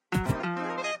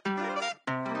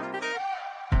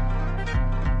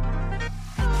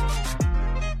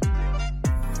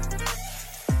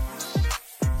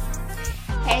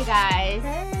guys.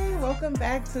 Hey, welcome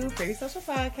back to Pretty Social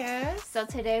Podcast. So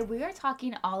today we are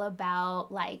talking all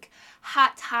about like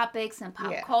hot topics and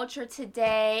pop culture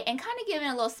today, and kind of giving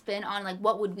a little spin on like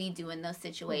what would we do in those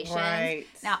situations. Right.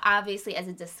 Now, obviously, as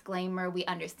a disclaimer, we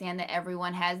understand that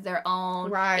everyone has their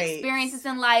own Right. experiences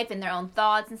in life and their own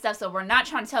thoughts and stuff. So we're not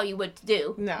trying to tell you what to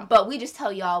do. No. But we just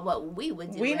tell y'all what we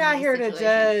would do. We're not here to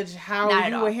judge how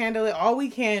Not you would handle it. All we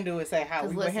can do is say how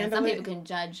we would handle some it. people can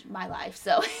judge my life,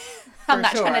 so I'm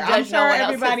not For trying to sure. judge I'm sure no one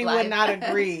else's everybody life. would not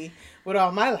agree with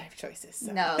all my life choices.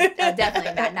 So. No,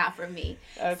 definitely not for me.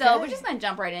 Okay. So we're just going to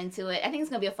jump right into it. I think it's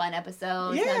going to be a fun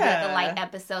episode. It's going to be like a light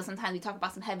episode. Sometimes we talk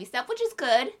about some heavy stuff, which is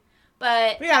good.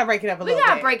 But we got to break it up a little bit. We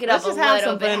got to break it up a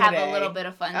little bit. Have today. a little bit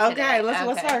of fun okay, today.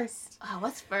 what's first? Oh,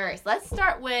 what's first? Let's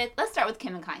start with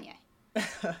Kim and Kanye.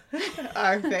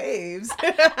 Our faves.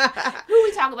 Who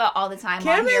we talk about all the time.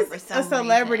 Kim on here is for some a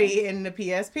celebrity reason. in the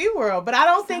PSP world, but I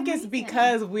don't think it's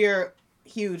because we're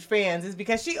huge fans. It's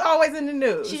because she's always in the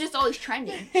news. She's just always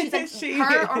trending. She's like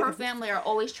her or her family are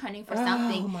always trending for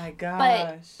something. Oh my gosh.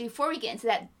 But before we get into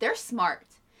that, they're smart.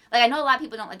 Like, I know a lot of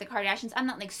people don't like the Kardashians. I'm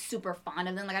not, like, super fond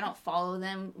of them. Like, I don't follow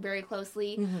them very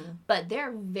closely. Mm-hmm. But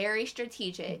they're very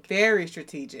strategic. Very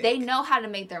strategic. They know how to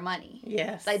make their money.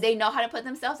 Yes. Like, they know how to put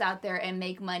themselves out there and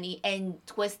make money and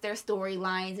twist their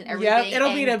storylines and everything. Yep,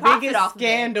 it'll be the biggest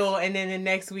scandal. And then the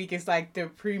next week, it's like the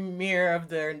premiere of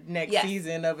the next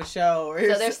season of a show. Or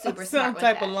so they're super smart some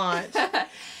type of launch.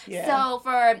 So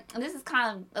this is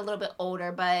kind of a little bit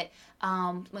older, but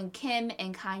when Kim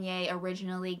and Kanye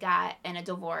originally got in a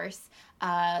divorce,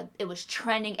 it was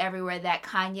trending everywhere that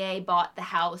Kanye bought the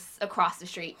house across the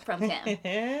street from Kim.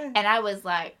 And I was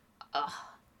like, ugh,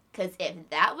 because if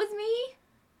that was me,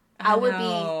 I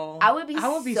would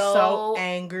be so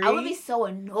angry. I would be so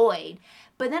annoyed.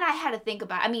 But then I had to think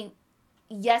about, I mean,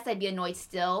 yes, I'd be annoyed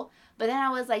still. But then I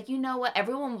was like, you know what?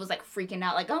 Everyone was like freaking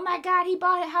out. Like, oh my God, he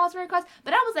bought a house very close.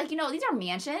 But I was like, these are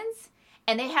mansions.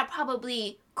 And they have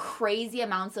probably crazy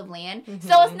amounts of land. Mm-hmm.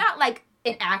 So it's not like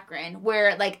in Akron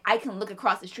where like I can look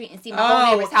across the street and see my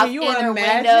whole neighbor's house in their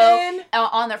window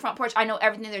on their front porch. I know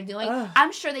everything they're doing.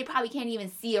 I'm sure they probably can't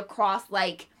even see across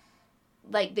like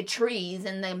the trees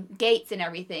and the gates and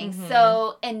everything. Mm-hmm.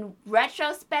 So in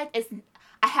retrospect,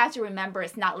 I have to remember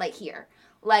it's not like here.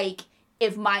 Like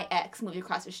if my ex moved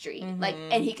across the street, like,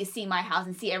 and he could see my house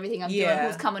and see everything I'm doing,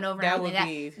 who's coming over and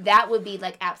everything, that would be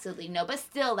like absolutely no. But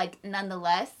still, like,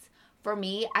 nonetheless, for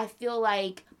me, I feel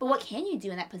like, but what can you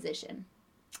do in that position?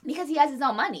 Because he has his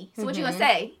own money. So what you gonna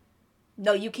say?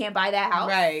 No, you can't buy that house.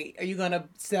 Right. Are you going to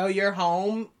sell your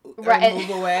home or move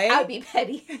away? I would be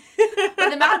petty. For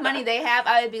the amount of money they have,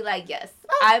 I would be like, yes,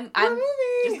 I'm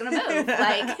just going to move.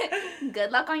 Like,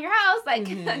 good luck on your house. Like,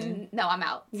 no, I'm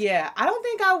out. Yeah, I don't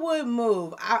think I would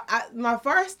move. My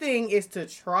first thing is to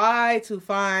try to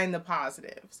find the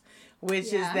positives,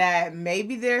 which is that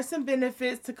maybe there's some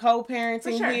benefits to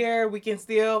co-parenting here. We can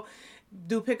still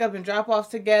do pick up and drop off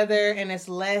together, and it's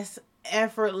less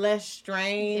effort, less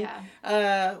strain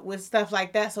with stuff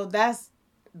like that. So that's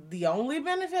the only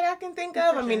benefit I can think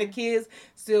of. I mean, the kids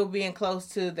still being close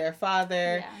to their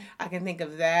father. I can think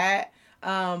of that.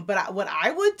 But what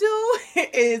I would do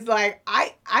is like,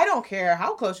 I don't care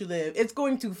how close you live. It's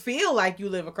going to feel like you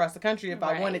live across the country if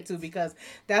I wanted to, because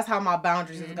that's how my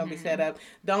boundaries is going to be set up.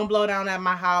 Don't blow down at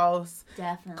my house.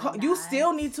 Definitely. You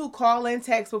still need to call and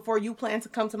text before you plan to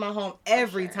come to my home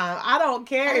every time. I don't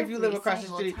care if you live across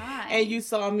the street and you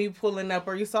saw me pulling up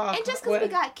or you saw. And just because we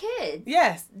got kids.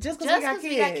 Yes, just because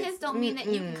we got kids don't mean that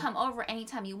you can come over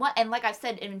anytime you want. And like I've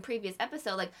said in previous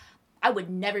episode, like, I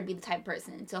would never be the type of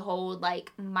person to hold,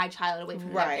 like, my child away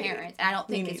from their parents. And I don't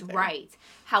think it's right.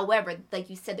 However, like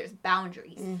you said, there's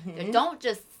boundaries. Don't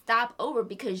just stop over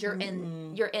because you're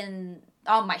in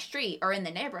on my street or in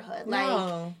the neighborhood.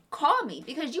 Like, call me,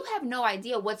 because you have no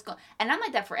idea what's going. And I'm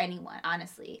like that for anyone,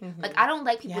 honestly. Like, I don't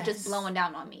like people just blowing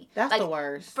down on me. That's like, the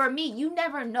worst. For me, you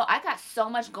never know. I got so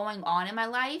much going on in my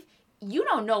life. You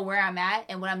don't know where I'm at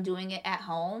and when I'm doing it at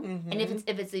home, and if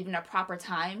it's even a proper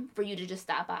time for you to just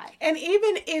stop by. And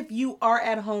even if you are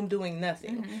at home doing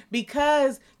nothing,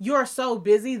 because you're so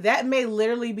busy, that may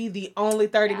literally be the only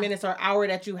 30 minutes or hour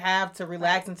that you have to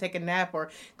relax and take a nap or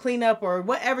clean up or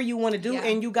whatever you want to do,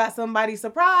 and you got somebody,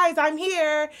 surprise, I'm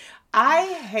here. I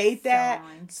hate that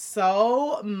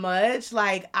so much.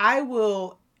 Like, I've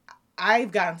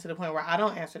gotten to the point where I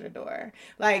don't answer the door.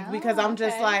 Like, because I'm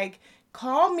just like,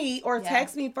 call me or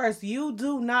text me first. You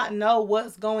do not know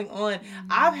what's going on.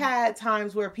 I've had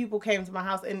times where people came to my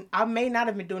house and I may not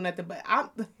have been doing nothing, but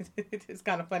it's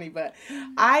kind of funny, but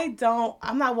I'm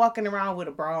not walking around with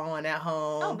a bra on at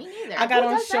home. Oh, me neither. I got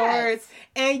on shorts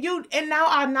and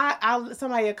now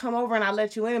somebody will come over and I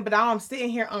let you in, but now I'm sitting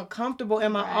here uncomfortable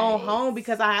in my own home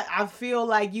because I feel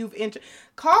like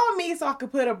call me so I can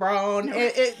put a bra on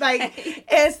and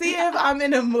see if I'm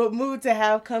in a mood to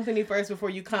have company first before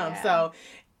you come. So,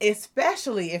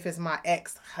 especially if it's my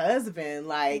ex-husband,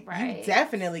 you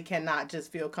definitely cannot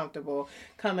just feel comfortable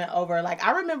coming over. Like,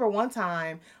 I remember one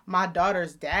time my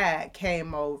daughter's dad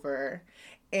came over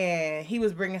and he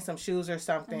was bringing some shoes or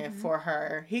something for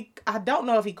her. I don't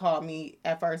know if he called me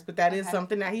at first, but that is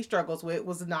something that he struggles with.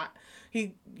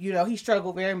 He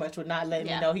struggled very much with not letting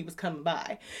me know he was coming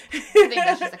by. I think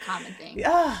that's just a common thing.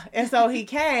 Yeah. And so he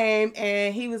came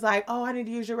and he was like, oh, I need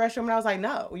to use your restroom. And I was like,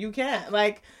 no, you can't.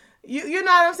 Like, you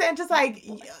know what I'm saying? Just like,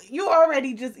 you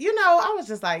already just, I was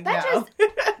just like, no.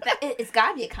 It's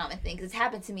got to be a common thing because it's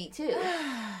happened to me too.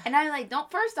 And I'm like,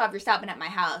 first off, you're stopping at my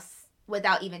house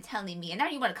without even telling me. And now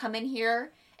you want to come in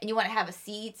here and you want to have a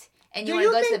seat and you want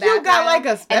to go to the bathroom. You got like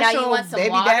a special and now you want some baby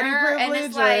water, daddy privilege? And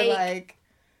it's like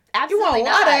absolutely you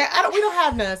want water? We don't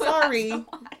have none. Sorry.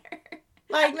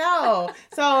 Like, no.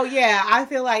 So, yeah, I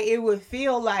feel like it would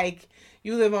feel like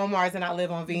you live on Mars and I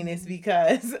live on Venus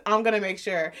because I'm going to make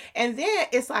sure. And then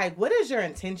it's like, what is your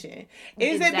intention?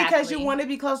 Is it because you want to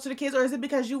be close to the kids or is it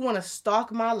because you want to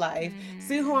stalk my life,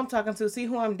 see who I'm talking to, see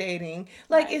who I'm dating?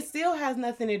 Like, it still has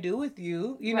nothing to do with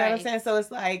you. You know what I'm saying? So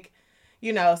it's like,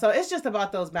 so it's just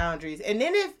about those boundaries. And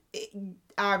then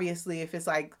obviously, if it's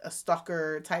like a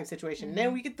stalker type situation,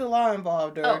 then we get the law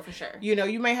involved. Or, for sure.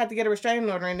 You may have to get a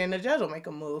restraining order and then the judge will make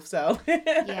a move. So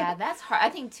yeah, that's hard. I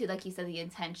think too, like you said, the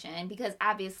intention, because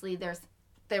obviously there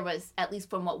was, at least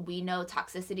from what we know,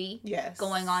 toxicity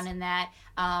going on in that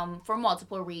for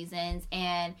multiple reasons.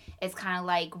 And it's kind of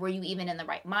like, were you even in the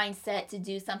right mindset to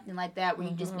do something like that? Were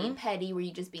you just being petty? Were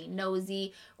you just being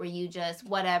nosy? Were you just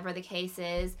whatever the case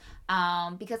is?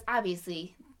 Because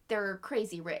obviously they're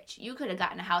crazy rich. You could have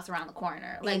gotten a house around the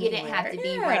corner. Like, it didn't have to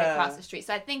be right across the street.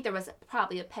 So I think there was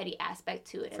probably a petty aspect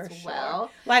to it as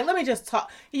well. Like, let me just talk.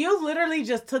 You literally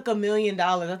just took $1 million.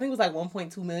 I think it was like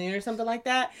 1.2 million or something like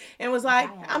that. And was like,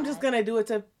 I'm just going to do it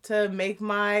to make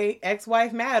my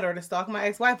ex-wife mad or to stalk my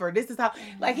ex-wife, or this is how,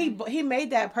 like, he made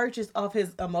that purchase off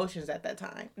his emotions at that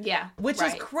time. Yeah. Which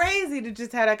is crazy to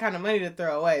just have that kind of money to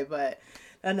throw away, but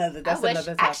another topic.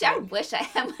 Actually, I wish I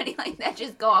had money like that.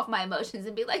 Just go off my emotions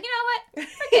and be like, you know what?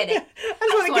 Forget it. I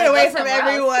just want to get away from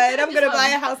everyone. I'm going to buy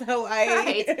a house in Hawaii.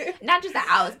 Right. Not just a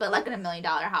house, but like in $1 million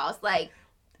house. Like,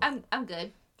 I'm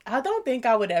good. I don't think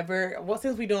I would ever,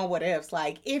 since we're doing what ifs,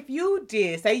 like, if you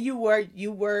did, say you were,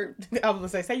 I was going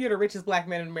to say you're the richest black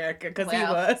man in America, because he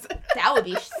was. That would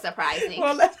be surprising.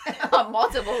 On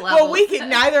multiple levels. Well,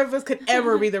 neither of us could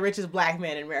ever be the richest black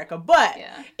man in America, but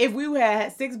if we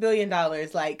had $6 billion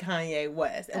like Kanye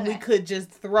West, and we could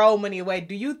just throw money away,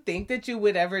 do you think that you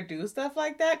would ever do stuff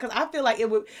like that? Because I feel like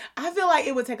it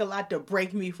would take a lot to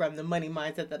break me from the money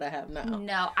mindset that I have now.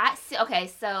 No,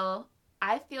 so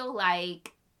I feel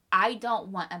like I don't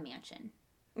want a mansion.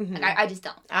 Like, I just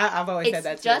don't. I've always said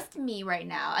that too. It's just me right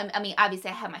now. I mean, obviously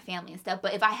I have my family and stuff,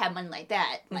 but if I had money like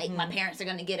that, like my parents are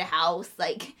going to get a house,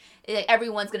 like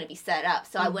everyone's going to be set up,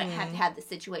 so I wouldn't have to have the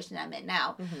situation I'm in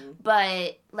now.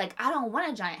 But like, I don't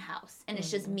want a giant house, and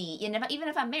it's just me. And even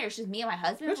if I'm married, it's just me and my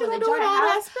husband with a giant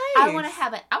house. I want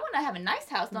to have a nice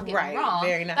house. Don't get me wrong.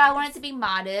 Very nice. But I want it to be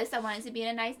modest. I want it to be in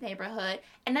a nice neighborhood,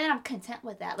 and then I'm content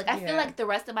with that. Like, I feel like the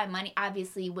rest of my money,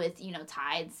 obviously with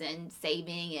tithes and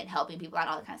saving and helping people out,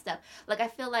 all that kind of stuff. Like, I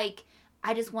feel like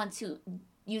I just want to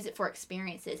use it for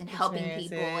experiences and helping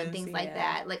people and things like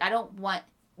that. Like, I don't want,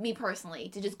 me personally,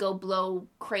 to just go blow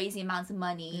crazy amounts of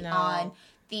money on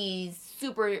these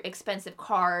super expensive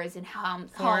cars and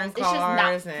homes. It's just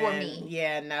not for me.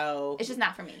 Yeah, no. It's just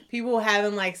not for me. People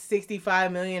having like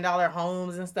 $65 million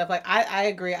homes and stuff. Like, I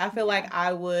agree. I feel like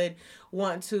I would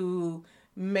want to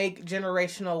make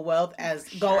generational wealth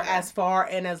go as far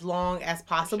and as long as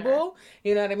possible.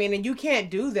 You know what I mean? And you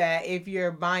can't do that if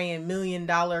you're buying $1 million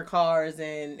cars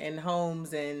and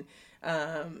homes and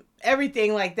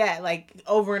everything like that, like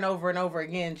over and over and over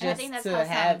again, just to have it. I think that's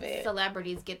how some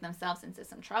celebrities get themselves into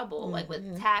some trouble, like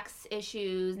with tax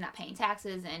issues, not paying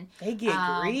taxes, and they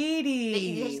get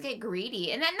greedy. They just get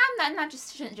greedy, and then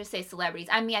shouldn't just say celebrities.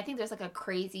 I mean, I think there's like a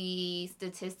crazy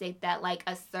statistic that like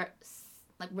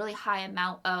really high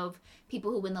amount of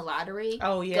people who win the lottery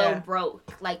go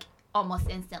broke like almost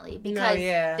instantly because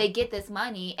they get this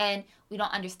money, and we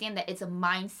don't understand that it's a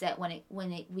mindset.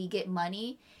 When we get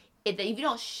money, if you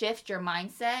don't shift your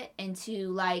mindset into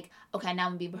like, okay, now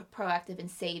I'm gonna be proactive in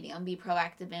saving, I'm gonna be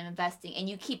proactive in investing, and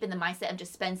you keep in the mindset of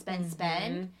just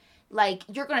spend, like,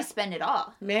 you're gonna spend it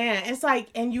all. Man, it's like,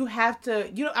 and you have to,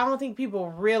 I don't think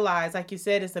people realize, like you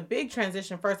said, it's a big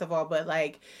transition, first of all, but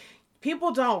like,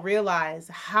 people don't realize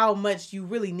how much you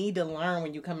really need to learn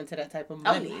when you come into that type of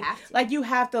money. Oh, you have to. Like, you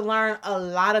have to learn a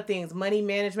lot of things, money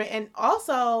management, and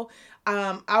also,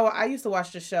 I used to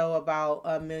watch the show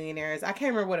about millionaires. I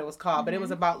can't remember what it was called, but it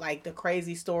was about like the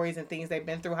crazy stories and things they've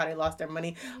been through, how they lost their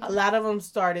money. A lot of them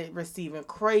started receiving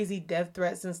crazy death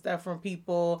threats and stuff from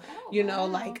people. Wow.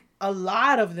 Like a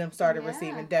lot of them started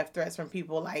receiving death threats from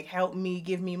people, like, help me,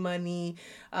 give me money,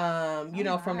 from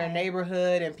their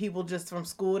neighborhood, and people just from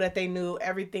school that they knew,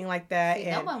 everything like that. See,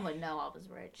 no one would know I was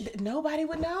rich. Nobody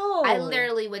would know. I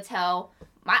literally would tell.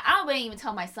 I wouldn't even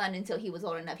tell my son until he was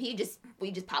old enough. We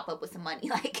just pop up with some money.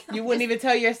 Like, you wouldn't even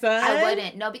tell your son? I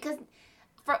wouldn't. No, because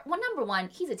number one,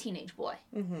 he's a teenage boy,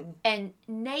 and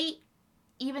Nate,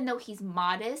 even though he's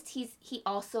modest, he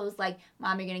also is like,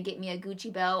 Mom, you're gonna get me a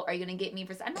Gucci belt? Are you gonna get me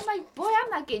for? And I'm like, boy, I'm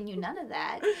not getting you none of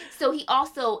that. So he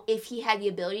also, if he had the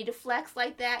ability to flex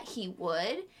like that, he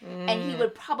would, and he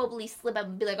would probably slip up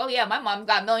and be like, oh yeah, my mom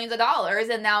got millions of dollars,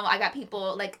 and now I got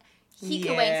people like. He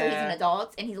can wait until he's an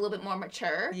adult and he's a little bit more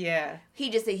mature. Yeah. He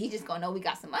just gonna know we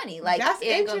got some money. Like, it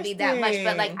ain't gonna be that much.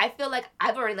 But like, I feel like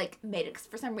I've already like made it.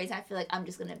 For some reason, I feel like I'm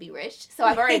just gonna be rich. So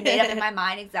I've already made up in my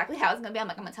mind exactly how it's gonna be. I'm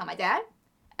like, I'm gonna tell my dad,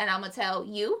 and I'm gonna tell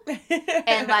you,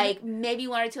 and like maybe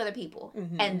one or two other people,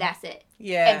 and that's it.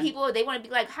 Yeah. And people, they want to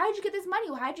be like, how did you get this money?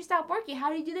 How did you stop working? How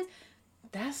did you do this?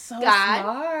 That's so smart.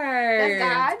 That's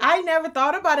God. I never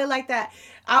thought about it like that.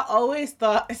 I always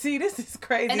thought, see, this is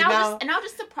crazy. And I'll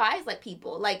just surprise like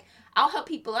people. Like, I'll help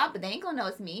people out, but they ain't gonna know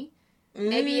it's me.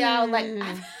 Maybe I'll like.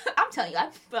 I'm telling you, I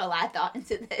put a lot of thought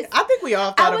into this. I think we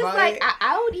all thought about it.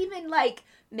 I would even like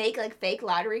make like fake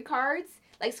lottery cards,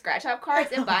 like scratch off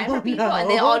cards, and buy them for people, and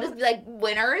they all just be like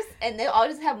winners, and they all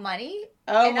just have money.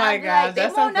 Oh and my gosh, like,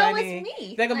 that's so funny. They won't know it's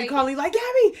me. They're gonna be calling like,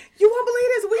 Gabby, you won't believe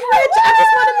this. We rich. I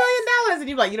just won $1 million, and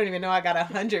you're like, you don't even know I got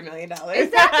 $100 million. Exactly.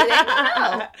 They don't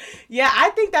know. Yeah, I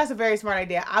think that's a very smart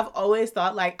idea. I've always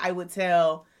thought like I would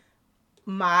tell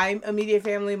my immediate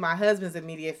family, my husband's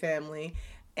immediate family,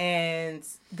 and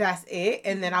that's it.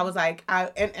 And then I was like,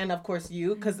 and of course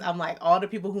you, because I'm like, all the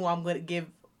people who I'm going to give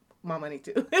my money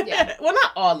to. Yeah. Well,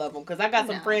 not all of them, because I got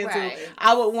some friends who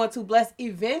I would want to bless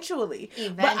eventually.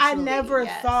 But I never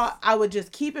thought I would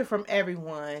just keep it from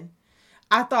everyone.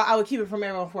 I thought I would keep it from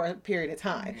everyone for a period of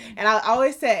time. And I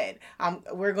always said,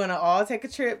 we're going to all take a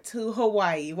trip to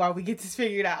Hawaii while we get this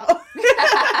figured out.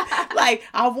 Like,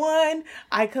 I won,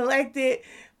 I collected,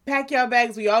 pack y'all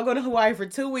bags, we all go to Hawaii for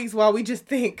 2 weeks while we just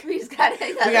think. We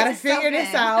gotta figure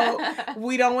this out.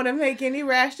 We don't want to make any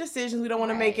rash decisions. We don't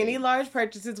want to make any large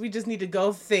purchases. We just need to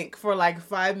go think for like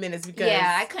 5 minutes because...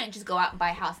 Yeah, I couldn't just go out and buy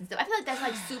a house and stuff. I feel like that's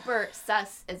like super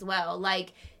sus as well.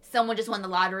 Like, someone just won the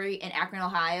lottery in Akron,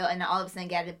 Ohio, and then all of a sudden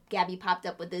Gabby popped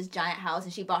up with this giant house,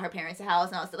 and she bought her parents a house,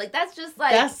 and I was like, that's just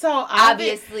like... That's so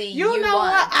obviously you know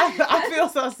won. What? I feel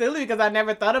so silly because I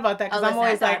never thought about that, because I'm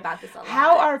always like,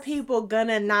 how are people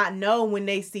gonna not know when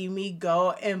they see me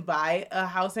go and buy a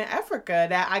house in Africa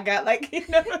that I got, like, you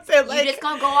know what I'm saying? Like, you're just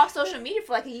gonna go off social media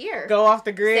for like a year. Go off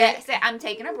the grid. Say I'm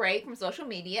taking a break from social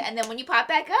media, and then when you pop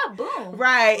back up, boom.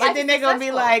 Right, and then they're gonna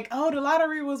be like, oh, the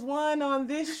lottery was won on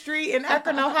this street in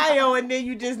Akron, Ohio. And then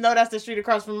you just know that's the street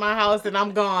across from my house, and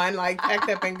I'm gone, like packed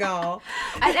up and gone.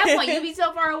 At that point, you'd be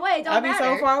so far away. I'd be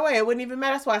so far away. It wouldn't even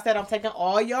matter. That's why I said I'm taking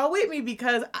all y'all with me,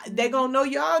 because they gonna know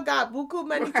y'all got buku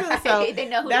money too. So they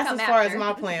know who that's to come as far after. as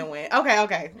my plan went.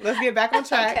 Okay. Let's get back on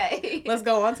track. Okay. Let's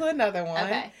go on to another one.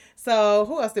 Okay. So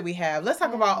who else did we have? Let's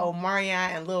talk about Omarion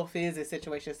and Lil Fizz's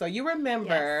situation. So you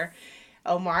remember. Yes.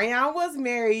 Omarion was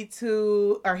married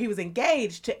to, or he was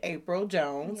engaged to April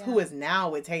Jones, who is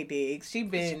now with Taye Diggs.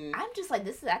 I'm just like,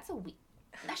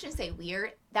 I shouldn't say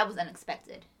weird. That was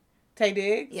unexpected. Taye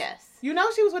Diggs? Yes. You know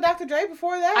she was with Dr. Dre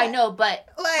before that. I know, but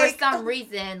like, for some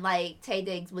reason, like, Taye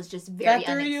Diggs was just very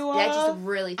unexpected. That just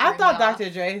really threw me off. I thought Dr.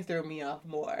 Dre threw me off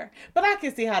more. But I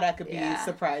can see how that could be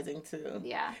surprising, too.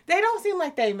 Yeah. They don't seem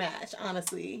like they match,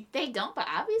 honestly. They don't, but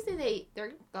obviously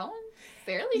they're going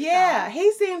fairly strong. Yeah,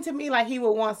 he seemed to me like he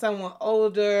would want someone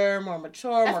older, more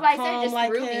mature, more calm like him. That's why I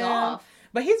said it just threw me off.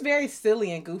 But he's very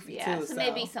silly and goofy, too. So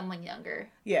maybe someone younger.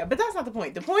 Yeah, but that's not the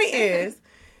point. The point is...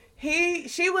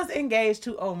 She was engaged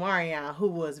to Omarion, who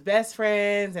was best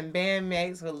friends and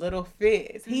bandmates with Lil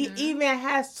Fizz. He even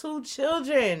has 2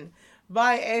 children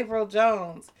by April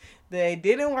Jones. They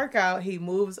didn't work out.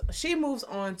 She moves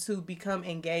on to become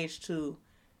engaged to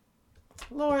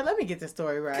Lord, let me get this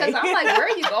story right. Because I'm like, where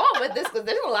are you going with this? Because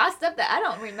there's a lot of stuff that I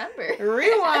don't remember.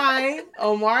 Rewind.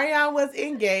 Omarion was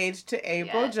engaged to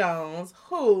April Jones,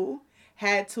 who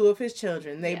had 2 of his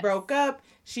children. They broke up.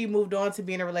 She moved on to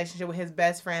be in a relationship with his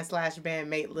best friend /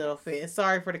 bandmate, Lil Fizz.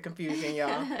 Sorry for the confusion,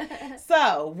 y'all.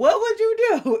 So, what would you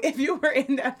do if you were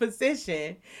in that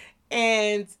position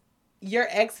and your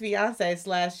ex-fiance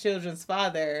 / children's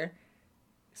father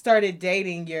started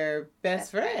dating your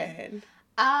best friend?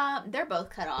 They're both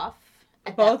cut off.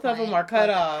 Both of them are cut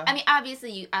off. I mean,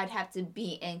 obviously, I'd have to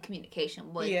be in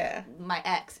communication with my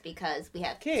ex because we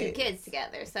have 2 kids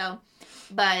together. So,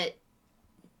 but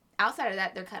outside of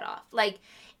that, they're cut off. Like,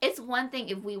 it's one thing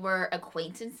if we were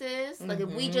acquaintances. Like, if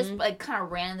we just, like, kind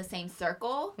of ran in the same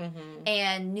circle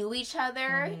and knew each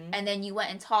other, and then you went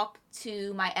and talked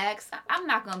to my ex, I'm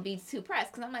not going to be too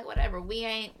pressed because I'm like, whatever, we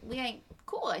ain't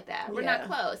cool like that. We're not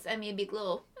close. I mean, it'd be a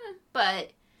little,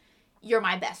 but you're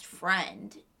my best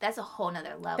friend. That's a whole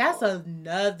nother level. That's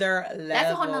another level.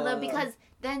 That's a whole nother level because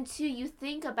then, too, you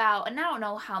think about, and I don't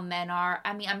know how men are.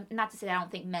 I mean, I'm not to say I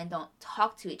don't think men don't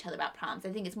talk to each other about problems. I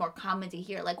think it's more common to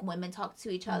hear, like, women talk to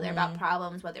each other about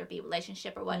problems, whether it be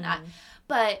relationship or whatnot.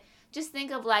 But just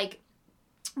think of, like,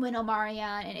 when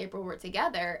Omarion and April were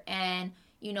together and,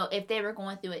 you know, if they were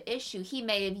going through an issue, he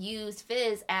may have used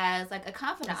Fizz as, like, a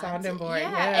confidant. A sounding board,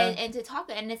 and to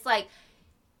talk. And it's like,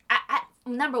 I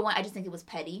number one, I just think it was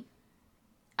petty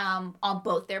on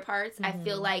both their parts. I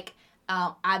feel like,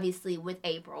 obviously with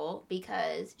April,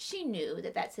 because she knew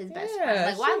that that's his best friend.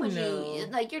 Like, why would you,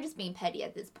 like, you're just being petty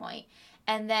at this point.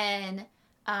 And then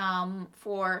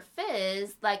for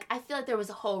Fizz, like, I feel like there was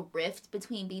a whole rift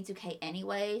between B2K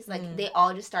anyways. Like, they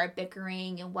all just started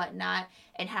bickering and whatnot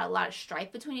and had a lot of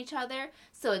strife between each other.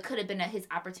 So it could have been his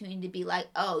opportunity to be like,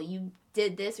 oh, you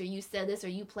did this, or you said this, or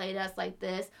you played us like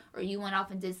this, or you went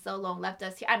off and did solo and left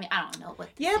us here. I mean, I don't know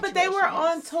what the but they were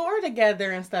on tour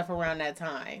together and stuff around that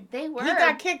time. They were. He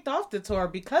got kicked off the tour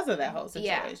because of that whole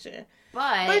situation.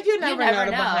 Yeah. But you never know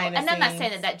the behind the scenes. And I'm not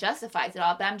saying that justifies it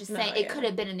all, but I'm just saying it could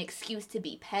have been an excuse to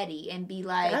be petty and be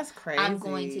like, that's crazy. I'm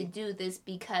going to do this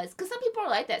because some people are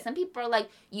like that. Some people are like,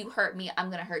 you hurt me, I'm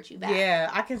going to hurt you back. Yeah,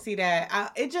 I can see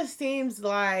that. It just seems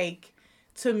like,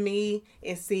 to me,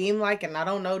 it seemed like, and I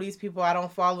don't know these people, I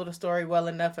don't follow the story well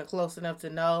enough and close enough to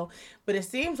know, but it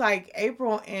seems like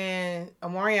April and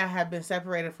Omarion have been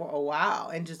separated for a while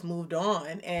and just moved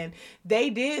on. And they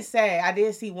did say, I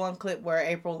did see one clip where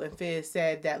April and Fizz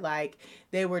said that, like,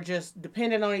 they were just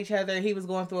dependent on each other. He was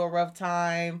going through a rough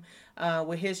time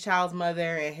with his child's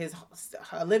mother and his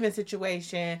living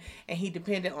situation, and he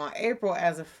depended on April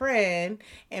as a friend.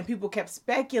 And people kept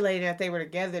speculating that they were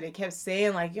together. They kept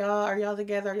saying, like, are y'all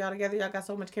together? Are y'all together? Y'all got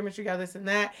so much chemistry, y'all this and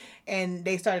that. And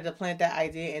they started to plant that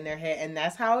idea in their head, and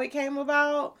that's how it came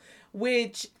about.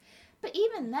 But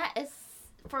even that is,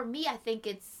 for me, I think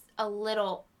it's a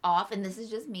little off, and this is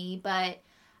just me, but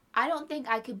I don't think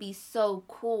I could be so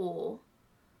cool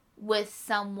with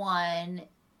someone,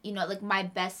 you know, like my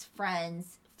best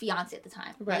friend's fiance at the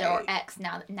time, or ex,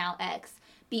 now ex,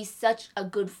 be such a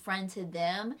good friend to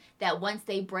them that once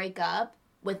they break up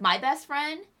with my best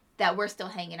friend, that we're still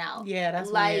hanging out. Yeah,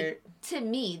 that's weird. To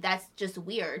me, that's just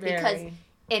weird. Because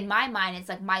in my mind, it's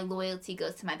like my loyalty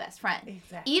goes to my best friend.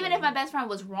 Exactly. Even if my best friend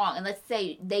was wrong, and let's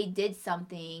say they did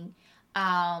something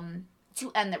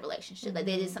to end the relationship, like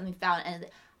they did something foul and ended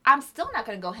it, I'm still not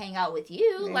going to go hang out with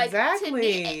you. Exactly. Like, to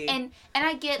me, and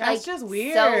I get, that's like, just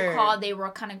weird. So-called they were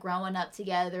kind of growing up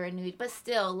together, but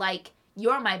still, like,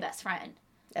 you're my best friend.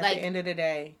 At the end of the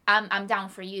day, I'm down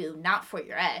for you, not for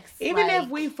your ex. Even if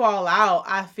we fall out,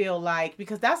 I feel like,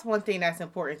 because that's one thing that's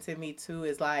important to me too,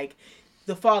 is like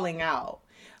the falling out.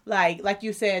 Like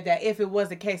you said, that if it was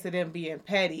the case of them being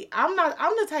petty, I'm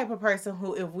the type of person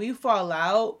who, if we fall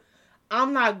out,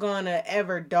 I'm not gonna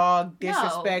ever dog,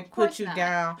 disrespect, put you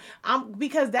down.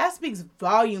 Because that speaks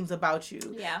volumes about you.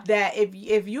 Yeah. That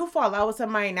if you fall out with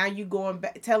somebody, now you going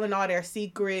back telling all their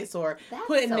secrets or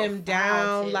putting them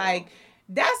down, too. Like,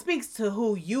 that speaks to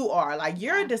who you are. Like,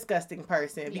 you're a disgusting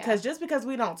person. Because just because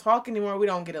we don't talk anymore, we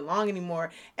don't get along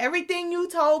anymore, everything you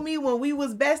told me when we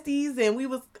was besties and we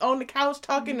was on the couch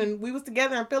talking and we was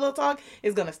together in pillow talk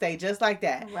is going to stay just like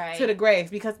that to the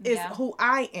grave, because it's who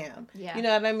I am. Yeah. You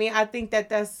know what I mean? I think that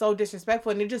that's so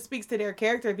disrespectful, and it just speaks to their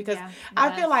character, because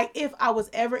I feel like if I was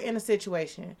ever in a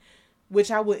situation which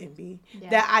I wouldn't be,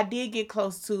 that I did get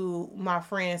close to my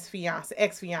friend's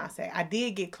ex-fiance. I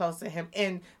did get close to him.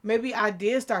 And maybe I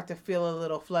did start to feel a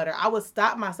little flutter. I would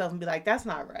stop myself and be like, that's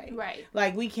not right. Right.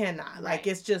 Like, we cannot. Like,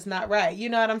 it's just not right. You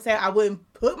know what I'm saying? I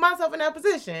wouldn't put myself in that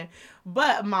position.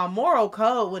 But my moral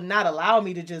code would not allow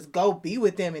me to just go be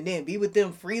with them and then be with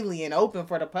them freely and open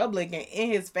for the public and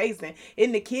in his face and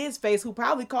in the kid's face who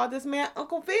probably called this man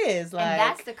Uncle Fizz. Like, and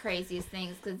that's the craziest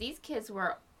thing, because these kids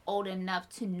were old enough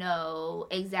to know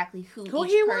exactly who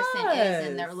each person is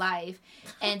in their life,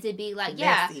 and to be like,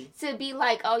 to be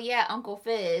like, oh yeah, Uncle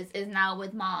Fizz is now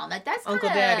with mom. Like, that's Uncle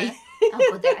Daddy.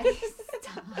 Uncle Daddy.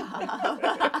 Stop.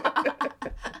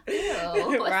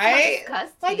 Ew, right? So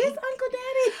like, it's Uncle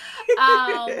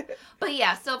Daddy. But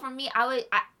yeah, so for me, I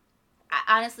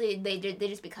honestly, they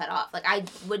just be cut off. Like, I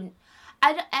wouldn't.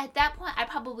 At that point, I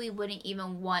probably wouldn't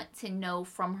even want to know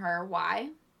from her why.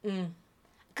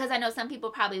 Because I know some people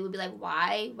probably would be like,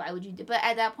 why? Why would you do? But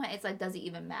at that point, it's like, does it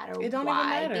even matter? It don't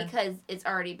why? even matter. Because it's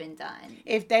already been done.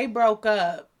 If they broke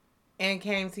up and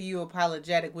came to you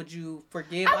apologetic, would you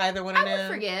forgive either one of them? I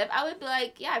would forgive. I would be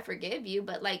like, yeah, I forgive you,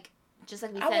 but like, just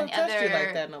like we said in the other, you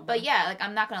like that no more. But yeah, like,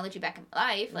 I'm not gonna let you back in my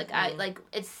life. Like,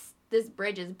 it's this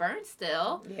bridge is burned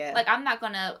still. Yeah. Like, I'm not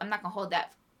gonna hold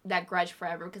that grudge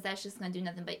forever, because that's just gonna do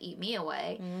nothing but eat me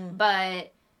away.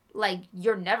 But like,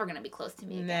 you're never gonna be close to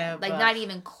me again. Never. Like, not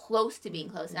even close to being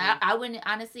close. And I wouldn't,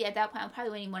 honestly, at that point, I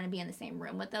probably wouldn't even want to be in the same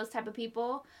room with those type of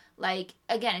people. Like,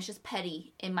 again, it's just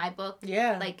petty in my book.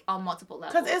 Yeah. Like, on multiple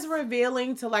levels. Because it's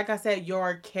revealing to, like I said,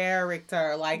 your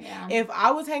character. Like, if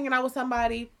I was hanging out with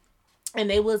somebody and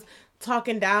they was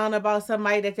talking down about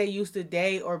somebody that they used to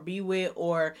date or be with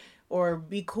or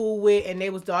be cool with, and they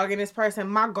was dogging this person,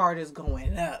 my guard is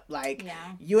going up. Like,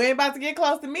 you ain't about to get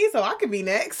close to me, so I could be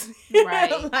next. Right.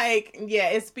 Like, yeah,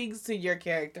 it speaks to your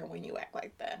character when you act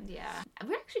like that. Yeah.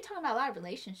 We're actually talking about a lot of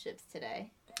relationships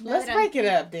today. Let's break it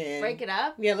up then. Break it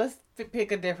up? Yeah, let's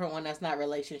pick a different one that's not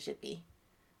relationship-y.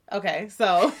 Okay,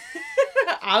 so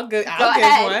I'll give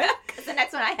one. Because the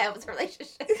next one I have was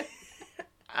relationship.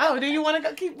 Oh, do you want to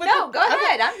go keep with No, go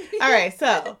ahead. All right,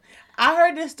 so I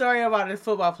heard this story about a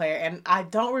football player, and I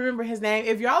don't remember his name.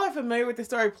 If y'all are familiar with the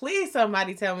story, please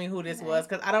somebody tell me who this was,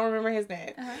 because I don't remember his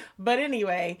name. But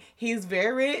anyway, he's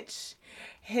very rich.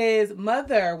 His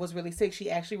mother was really sick. She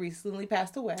actually recently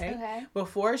passed away. Okay.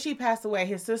 Before she passed away,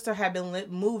 his sister had been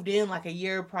moved in like a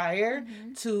year prior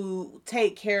to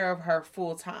take care of her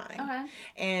full time. Okay.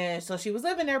 And so she was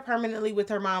living there permanently with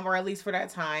her mom, or at least for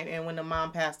that time. And when the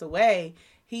mom passed away,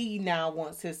 he now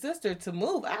wants his sister to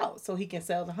move out so he can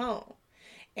sell the home.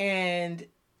 And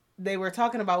they were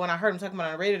talking about, when I heard him talking about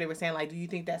it on the radio, they were saying, like, do you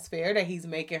think that's fair that he's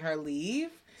making her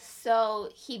leave? So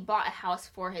he bought a house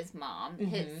for his mom.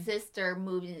 His sister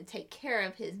moved in to take care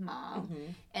of his mom.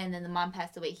 And then the mom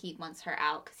passed away. He wants her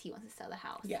out because he wants to sell the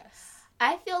house. Yes.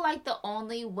 I feel like the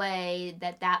only way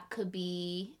that could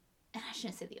be, and I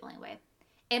shouldn't say the only way,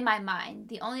 in my mind,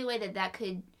 the only way that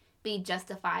could be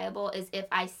justifiable is if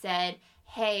I said,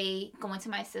 hey, going to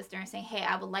my sister and saying, hey,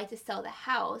 I would like to sell the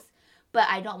house, but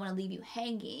I don't want to leave you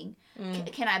hanging.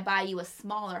 Can I buy you a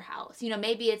smaller house? You know,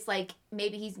 maybe it's like,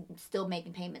 maybe he's still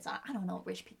making payments on, I don't know what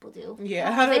rich people do.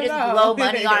 Yeah, they just blow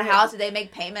money on a house or they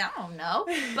make payment. I don't know.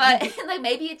 But like,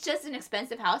 maybe it's just an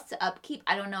expensive house to upkeep.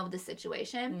 I don't know the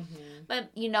situation. But,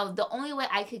 you know, the only way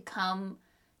I could come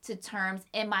to terms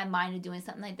in my mind of doing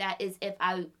something like that is if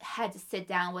I had to sit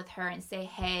down with her and say,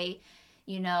 hey,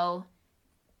 you know,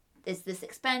 is this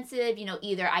expensive? You know,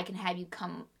 either I can have you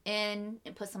come in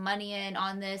and put some money in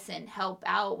on this and help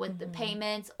out with the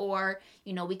payments, or,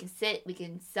 you know, we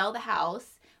can sell the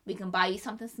house, we can buy you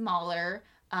something smaller,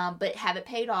 but have it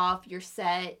paid off, you're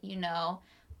set, you know.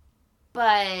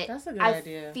 But that's a good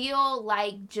idea. I feel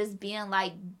like just being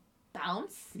like,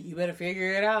 bounce. You better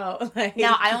figure it out. Like,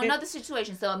 now, I don't know the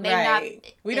situation, so it may not.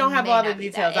 We don't have all the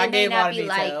details. I gave all the details.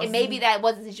 Like, and maybe that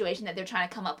was a situation that they're trying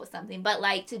to come up with something. But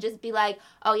like, to just be like,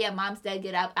 oh yeah, mom's dead,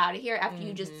 get out of here after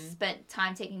you just spent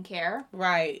time taking care.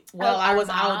 Right. Well, I was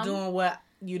out doing what,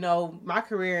 you know, my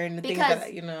career and the things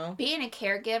that, you know. Being a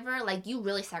caregiver, like, you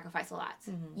really sacrifice a lot.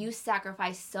 You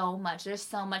sacrifice so much. There's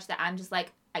so much that I'm just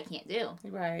like, I can't do.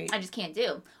 Right. I just can't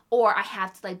do. Or I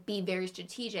have to, like, be very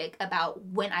strategic about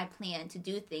when I plan to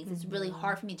do things. It's really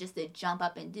hard for me just to jump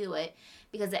up and do it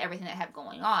because of everything that I have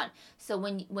going on. So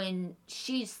when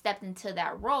she stepped into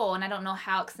that role, and I don't know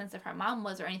how extensive her mom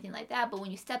was or anything like that, but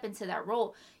when you step into that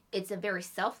role, it's a very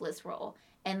selfless role.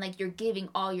 And, like, you're giving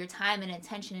all your time and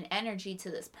attention and energy to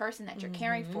this person that you're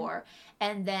caring for.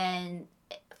 And then,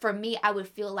 for me, I would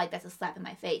feel like that's a slap in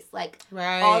my face. Like,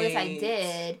 all this I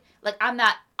did, like,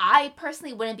 I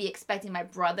personally wouldn't be expecting my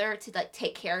brother to, like,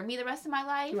 take care of me the rest of my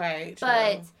life. Right.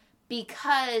 But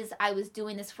because I was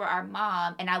doing this for our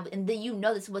mom, and then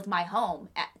this was my home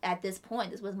at this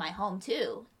point. This was my home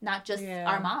too, not just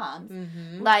our mom's.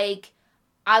 Mm-hmm. Like,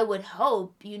 I would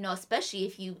hope, especially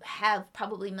if you have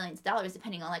probably millions of dollars,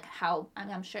 depending on like how,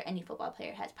 I'm sure any football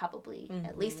player has probably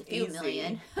at least a few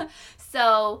million.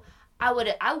 So I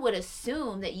would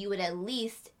assume that you would at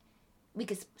least, we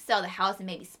could sell the house and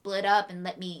maybe split up and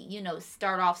let me,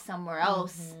 start off somewhere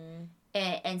else. Mm-hmm.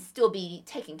 And still be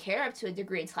taken care of to a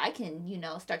degree until I can,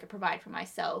 start to provide for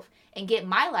myself and get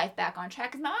my life back on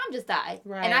track. Because my mom just died.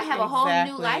 Right, and I have a whole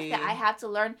new life that I have to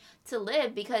learn to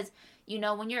live. Because,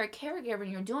 when you're a caregiver and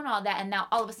you're doing all that and now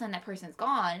all of a sudden that person's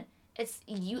gone, it's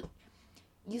you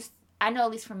I know,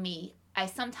 at least for me, I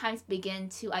sometimes begin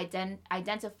to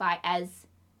identify as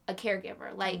a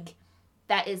caregiver. Like,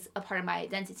 that is a part of my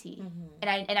identity.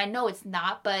 Mm-hmm. And I know it's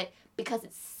not, but because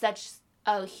it's such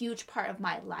a huge part of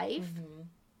my life,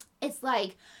 it's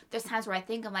like there's times where I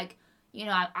think I'm like,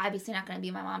 I'm obviously not going to be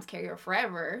my mom's caregiver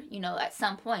forever. At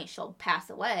some point she'll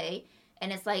pass away,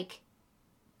 and it's like,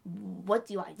 what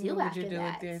do I do after that? What would you do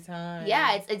with your time?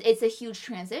 Yeah, it's a huge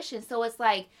transition. So it's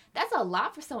like, that's a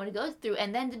lot for someone to go through,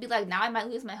 and then to be like, now I might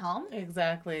lose my home.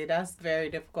 Exactly, that's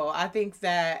very difficult. I think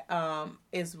that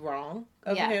is wrong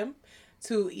of him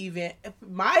to even.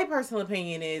 My personal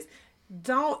opinion is,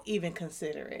 don't even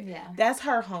consider it. Yeah. That's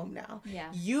her home now. Yeah.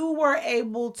 You were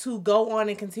able to go on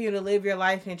and continue to live your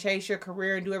life and chase your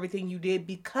career and do everything you did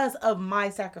because of my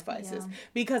sacrifices. Yeah.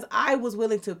 Because I was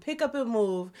willing to pick up and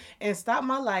move and stop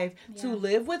my life to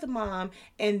live with mom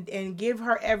and give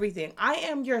her everything. I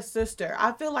am your sister.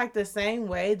 I feel like the same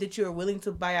way that you're willing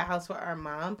to buy a house for our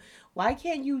mom, why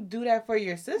can't you do that for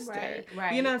your sister?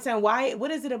 Right. You know what I'm saying? Why? What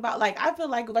is it about? Like, I feel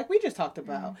like we just talked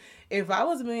about, if I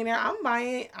was a millionaire, I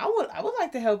would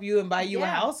like to help you and buy you a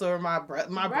house, or my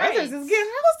brothers is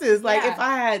getting houses. Like, if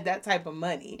I had that type of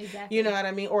money, you know what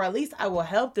I mean? Or at least I will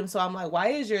help them. So I'm like, why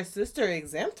is your sister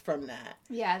exempt from that?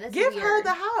 Yeah, that's Give weird. her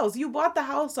the house. You bought the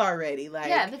house already. Like,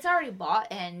 yeah, if it's already bought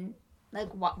and. Like,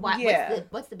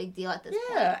 what's the big deal at this point?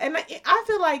 Yeah, and I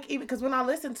feel like, even because when I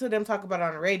listened to them talk about it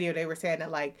on the radio, they were saying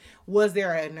that, like, was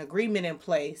there an agreement in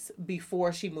place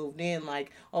before she moved in?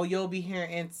 Like, oh, you'll be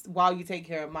here while you take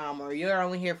care of mom, or you're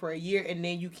only here for a year and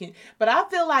then you can. But I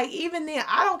feel like even then,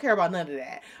 I don't care about none of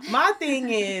that. My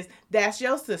thing is, that's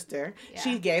your sister. Yeah.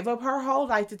 She gave up her whole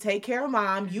life to take care of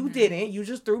mom. You didn't. You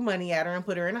just threw money at her and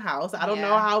put her in a house. I don't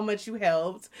know how much you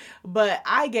helped, but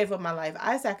I gave up my life.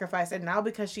 I sacrificed it. Now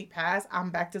because she passed,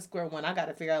 I'm back to square one. I got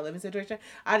to figure out a living situation.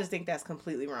 I just think that's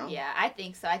completely wrong. Yeah, I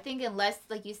think so. I think unless,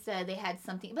 like you said, they had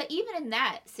something. But even in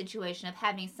that situation of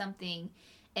having something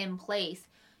in place,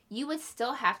 you would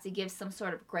still have to give some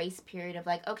sort of grace period of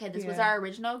like, okay, this was our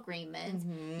original agreement.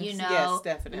 Yes,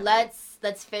 definitely.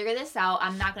 Let's figure this out.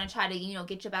 I'm not going to try to,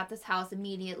 get you about this house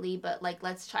immediately, but like,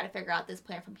 let's try to figure out this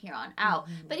plan from here on out.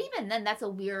 But even then, that's a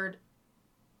weird,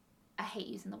 I hate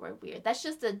using the word weird. That's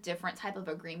just a different type of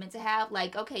agreement to have.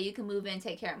 Like, okay, you can move in and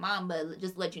take care of mom, but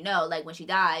just let you know, like, when she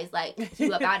dies, like,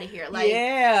 you up out of here.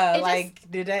 Like,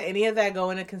 did any of that go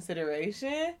into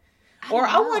consideration?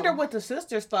 I wonder what the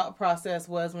sister's thought process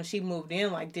was when she moved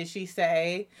in. Like, did she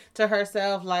say to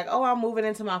herself, like, oh, I'm moving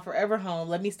into my forever home.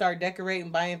 Let me start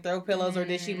decorating, buying throw pillows. Or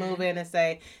did she move in and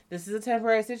say, this is a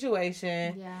temporary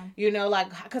situation? Yeah. Like,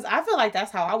 because I feel like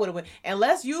that's how I would have went.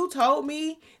 Unless you told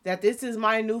me that this is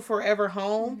my new forever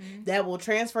home that will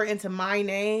transfer into my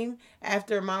name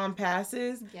after mom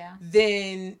passes,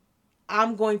 then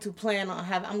I'm going to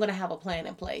I'm going to have a plan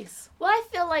in place. Well, I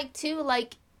feel like, too,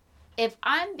 like, if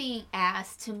I'm being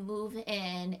asked to move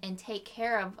in and take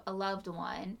care of a loved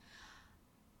one,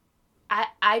 I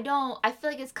feel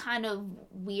like it's kind of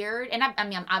weird. And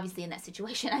I'm obviously in that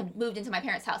situation. I moved into my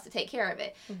parents' house to take care of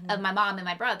it, of my mom and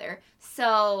my brother.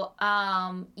 So,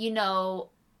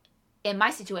 in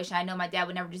my situation, I know my dad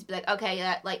would never just be like,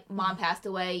 okay, like, mom passed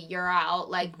away, you're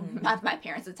out. Like, my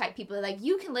parents are the type of people that, like,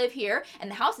 you can live here, and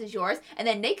the house is yours, and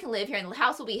then they can live here, and the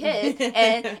house will be his,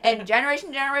 and generation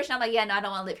to generation, I'm like, yeah, no, I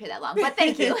don't want to live here that long, but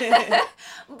thank you.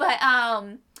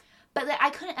 But like, I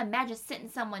couldn't imagine sitting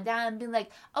someone down and being like,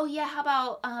 oh, yeah, how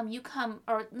about you come,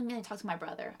 or let me talk to my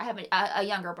brother. I have a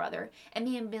younger brother. And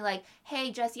me and be like,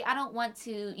 hey, Jesse, I don't want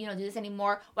to, do this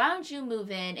anymore. Why don't you move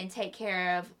in and take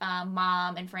care of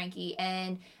mom and Frankie?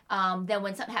 And then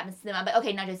when something happens to them, I'm like,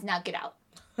 okay, now get out.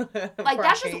 Like,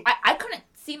 that's just, I couldn't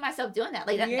see myself doing that.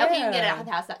 Like, okay, you can get out of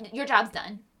the house. Your job's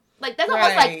done. Like, that's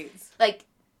almost like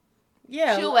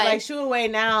Yeah, shoo away. like shoo away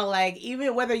now. Like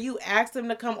even whether you asked them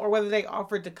to come or whether they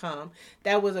offered to come,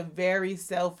 that was a very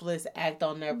selfless act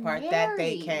on their part that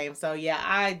they came. So yeah,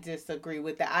 I disagree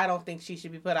with that. I don't think she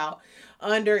should be put out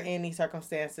under any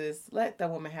circumstances. Let the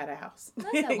woman have a house.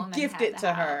 Let the woman Gift have it the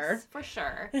to house, her for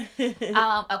sure.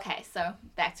 Okay, so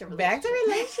back to relationships. Back to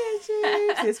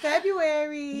relationships. It's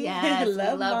February. Yes,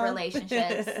 love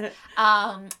relationships.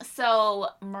 So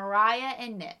Mariah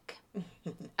and Nick.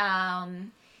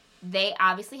 They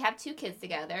obviously have 2 kids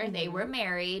together. Mm-hmm. They were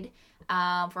married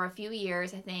for a few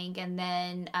years, I think, and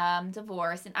then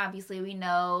divorced. And obviously, we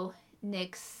know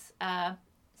Nick's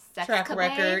sex track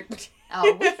record. Oh,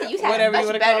 you had a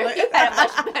much better. You had a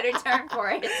much better term for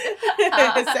it.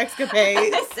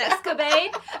 Sexcapade.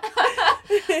 Sexcapade.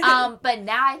 But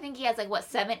now I think he has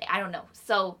 7? I don't know.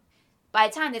 So by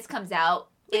the time this comes out,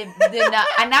 and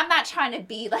I'm not trying to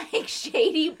be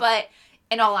shady, but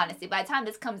in all honesty, by the time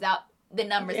this comes out, the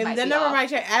numbers might be off. Might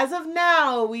change. As of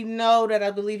now, we know that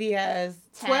I believe he has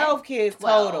 12 kids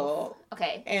total.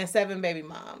 Okay. And 7 baby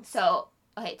moms. So,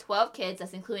 12 kids.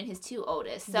 That's including his 2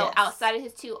 oldest. So, outside of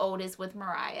his 2 oldest with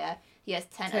Mariah, he has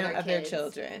 10 other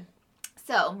children.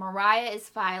 So, Mariah is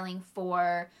filing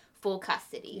for full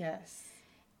custody. Yes.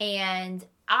 And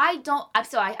I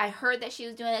heard that she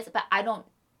was doing this, but I don't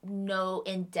know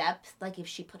in depth if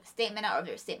she put a statement out or if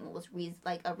their statement was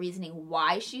a reasoning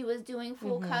why she was doing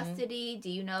full custody.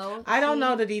 Do you know? I don't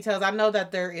know the details. I know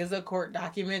that there is a court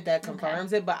document that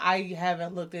confirms it, but I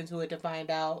haven't looked into it to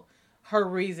find out her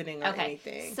reasoning or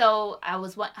anything. So I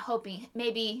was hoping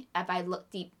maybe if I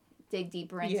dig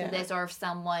deeper into this, or if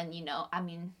someone,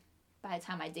 by the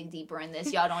time I dig deeper in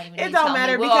this, y'all don't even need to tell me. It don't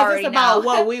matter because it's about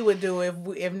what we would do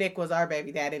if Nick was our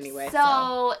baby dad anyway.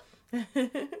 So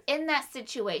in that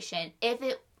situation,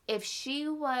 if she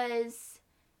was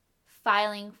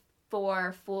filing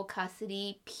for full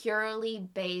custody purely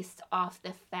based off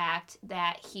the fact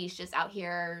that he's just out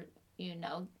here,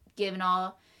 giving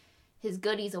all his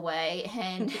goodies away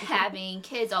and having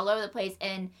kids all over the place,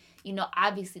 and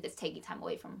obviously that's taking time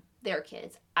away from their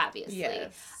kids, obviously.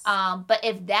 Yes. But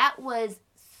if that was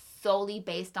solely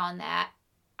based on that,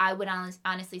 I would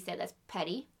honestly say that's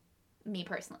petty, me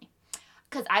personally.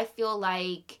 Because I feel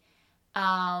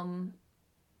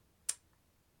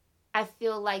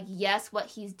yes, what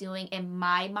he's doing in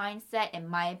my mindset, in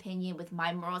my opinion, with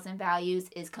my morals and values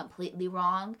is completely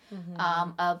wrong.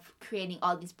 Of creating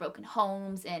all these broken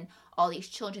homes and all these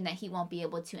children that he won't be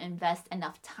able to invest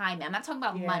enough time in. I'm not talking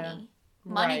about money.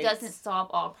 Money doesn't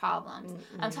solve all problems.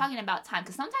 I'm talking about time.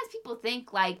 Because sometimes people think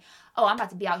oh, I'm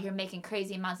about to be out here making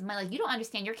crazy amounts of money. You don't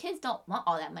understand. Your kids don't want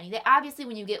all that money. They obviously,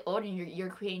 when you get older and you're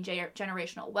creating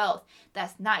generational wealth,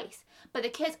 that's nice. But the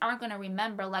kids aren't going to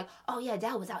remember oh, yeah,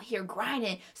 dad was out here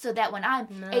grinding so that when I'm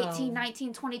 18,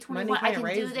 19, 20, 21, I can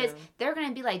do this. They're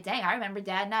going to be dang, I remember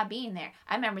dad not being there.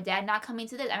 I remember dad not coming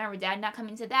to this. I remember dad not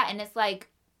coming to that. And it's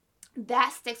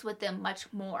that sticks with them much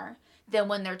more than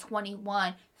when they're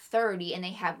 21, 30, and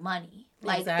they have money.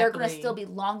 They're going to still be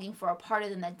longing for a part of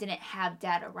them that didn't have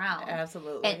dad around.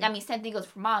 Absolutely. And, same thing goes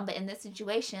for mom, but in this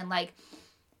situation,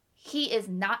 he does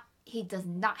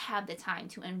not have the time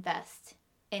to invest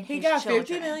in his children. He got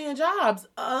 50 million jobs,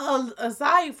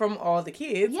 aside from all the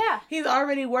kids. Yeah. He's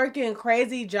already working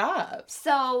crazy jobs.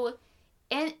 So,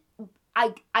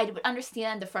 I would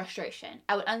understand the frustration.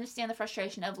 I would understand the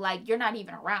frustration of you're not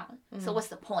even around. So what's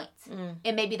the point?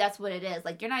 And maybe that's what it is.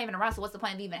 You're not even around. So what's the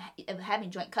point of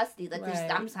having joint custody? I'm just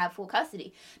gonna have full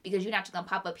custody because you're not just gonna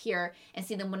pop up here and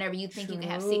see them whenever you think you can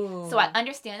have see. So I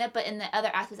understand that, but in the other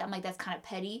aspects, I'm that's kind of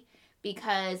petty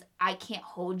because I can't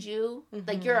hold you.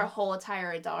 You're a whole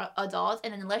entire adult,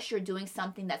 and unless you're doing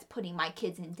something that's putting my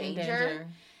kids in danger.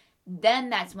 Then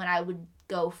that's when I would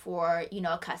go for,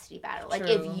 a custody battle.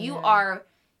 If you are,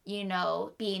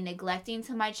 being neglecting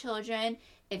to my children,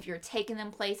 if you're taking them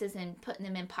places and putting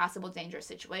them in possible dangerous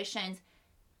situations,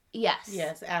 yes.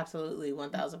 Yes, absolutely,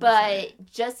 1,000%. But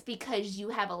just because you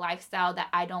have a lifestyle that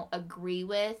I don't agree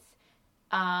with,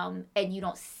 and you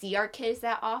don't see our kids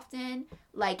that often,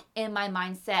 in my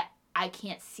mindset, I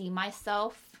can't see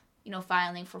myself,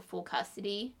 filing for full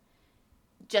custody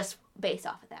just based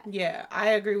off of that. Yeah,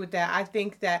 I agree with that. I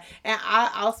think that, and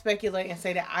I'll speculate and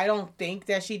say that I don't think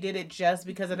that she did it just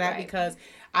because of that, because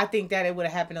I think that it would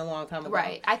have happened a long time ago.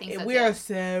 Right, I think so. We are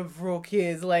several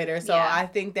kids later, so I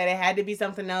think that it had to be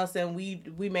something else, and we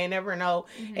may never know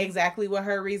exactly what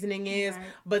her reasoning is. Right.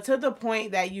 But to the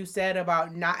point that you said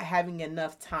about not having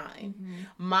enough time,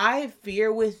 my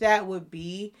fear with that would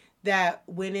be that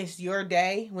when it's your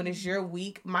day, when it's your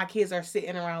week, my kids are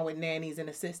sitting around with nannies and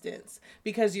assistants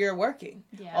because you're working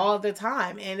all the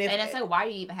time. And it's like, why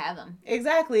do you even have them?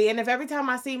 Exactly. And if every time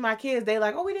I see my kids, they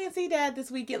like, oh, we didn't see dad this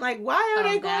weekend. Like, why are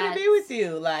they going to be with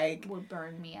you? Like, would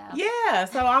burn me up. Yeah.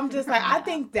 So I'm just like, I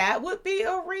think that would be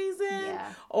a reason.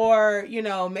 Yeah. Or,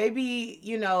 maybe,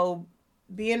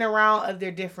 being around other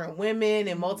different women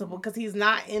and multiple, because he's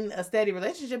not in a steady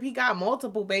relationship. He got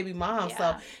multiple baby moms.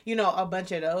 So, a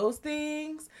bunch of those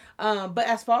things. But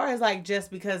as far as like,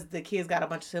 just because the kids got a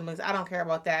bunch of siblings, I don't care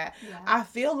about that. Yeah. I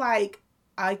feel like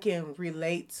I can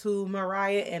relate to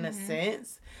Mariah in a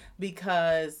sense,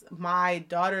 because my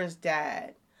daughter's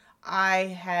dad, I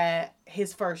had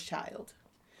his first child.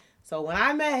 So when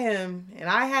I met him and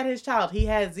I had his child, he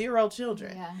had 0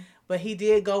 children. Yeah. But he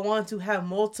did go on to have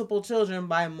multiple children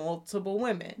by multiple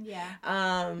women.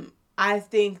 Yeah. I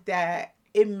think that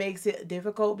it makes it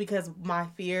difficult, because my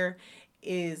fear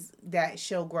is that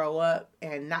she'll grow up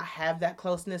and not have that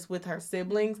closeness with her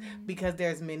siblings, because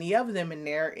there's many of them and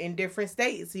they're in different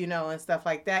states, and stuff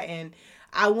like that. And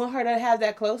I want her to have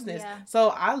that closeness. Yeah. So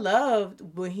I loved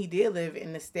when he did live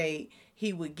in the state,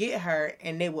 he would get her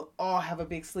and they would all have a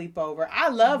big sleepover. I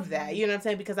love that, you know what I'm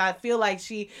saying? Because I feel like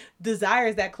she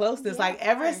desires that closeness. Yeah, like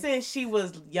ever since she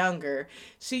was younger,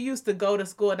 she used to go to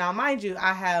school. Now, mind you,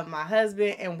 I have my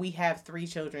husband and we have 3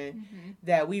 children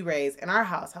that we raise in our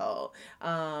household.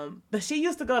 But she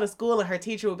used to go to school and her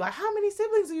teacher would be like, how many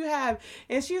siblings do you have?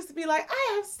 And she used to be like,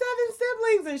 I have 7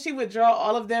 siblings. And she would draw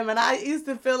all of them. And I used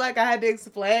to feel like I had to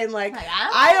explain, like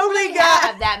I only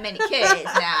have that many kids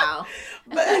now.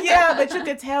 But you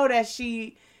could tell that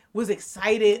she was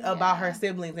excited about her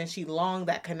siblings and she longed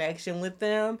that connection with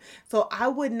them. So I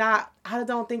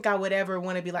don't think I would ever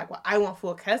want to be like, well, I want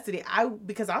full custody.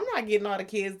 Because I'm not getting all the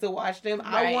kids to watch them.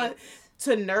 Right. I want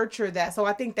to nurture that. So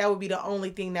I think that would be the only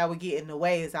thing that would get in the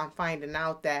way, is I'm finding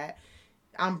out that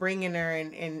I'm bringing her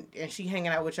and she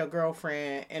hanging out with your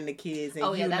girlfriend and the kids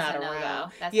and you not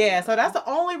around. So that's the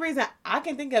only reason I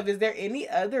can think of. Is there any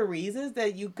other reasons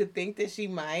that you could think that she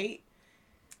might?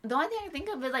 The only thing I think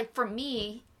of is, like, for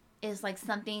me, is like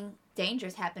something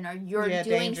dangerous happened, or you're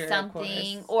doing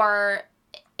something, or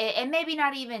it maybe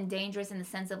not even dangerous in the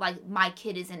sense of like my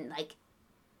kid isn't like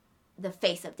the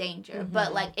face of danger,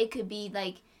 but like it could be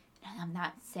like, I'm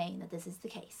not saying that this is the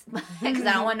case, because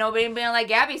I don't want nobody being like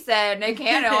Gabby said, Nick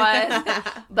Hanna was,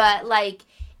 but like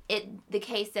the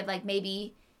case of like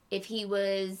maybe if he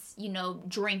was,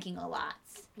 drinking a lot,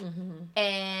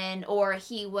 and or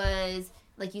he was,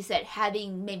 like you said,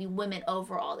 having maybe women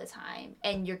over all the time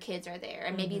and your kids are there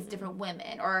and maybe it's different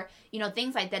women, or,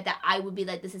 things like that I would be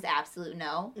like, this is absolute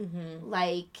no.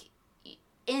 Like,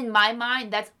 in my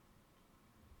mind, that's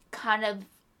kind of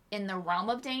in the realm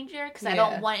of danger, because I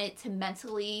don't want it to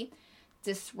mentally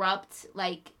disrupt,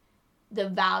 like, the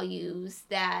values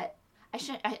that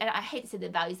I hate to say the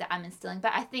values that I'm instilling,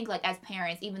 but I think, like, as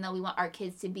parents, even though we want our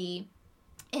kids to be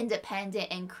independent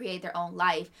and create their own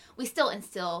life, we still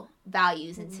instill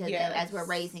values into them as we're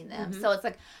raising them. So it's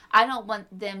like, I don't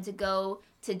want them to go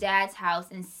to dad's house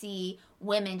and see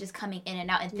women just coming in and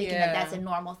out and thinking that that's a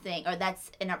normal thing or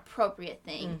that's an appropriate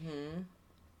thing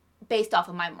based off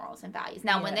of my morals and values.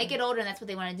 Now, when they get older and that's what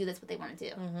they want to do, that's what they want to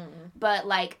do. But,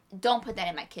 like, don't put that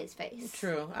in my kid's face.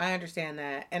 True. I understand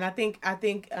that. And I think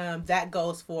that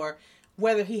goes for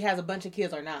whether he has a bunch of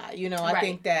kids or not, I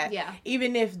think that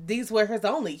even if these were his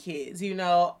only kids,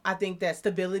 I think that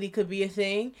stability could be a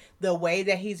thing, the way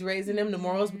that he's raising them, the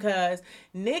morals, because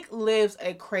Nick lives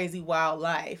a crazy wild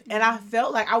life. And I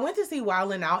felt like I went to see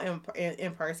Wildin' Out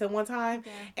in person one time,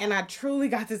 and I truly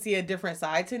got to see a different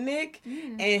side to Nick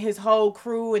and his whole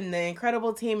crew and the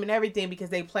incredible team and everything, because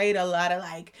they played a lot of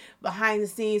like behind the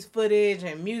scenes footage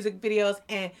and music videos,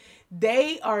 and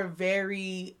they are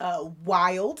very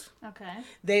wild. Okay.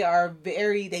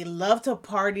 They love to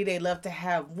party. They love to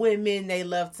have women. They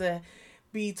love to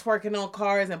be twerking on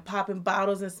cars and popping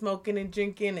bottles and smoking and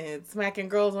drinking and smacking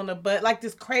girls on the butt. Like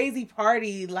this crazy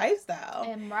party lifestyle.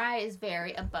 And Mariah is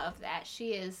very above that.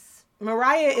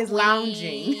 Mariah is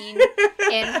lounging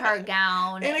in her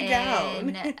gown,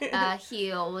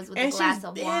 heels with a glass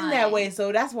of wine. And she's been that way,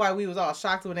 so that's why we was all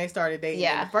shocked when they started dating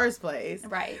in the first place.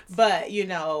 Right. But,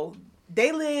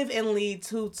 they live and lead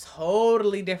 2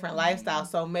 totally different lifestyles,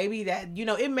 so maybe that,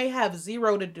 it may have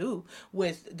zero to do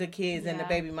with the kids and the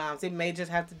baby moms. It may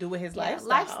just have to do with his lifestyle.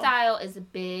 Lifestyle is a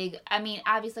big,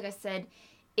 obviously, like I said,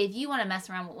 if you want to mess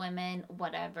around with women,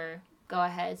 whatever, go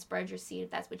ahead, spread your seed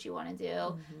if that's what you want to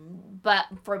do. But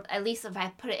for at least if I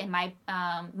put it in my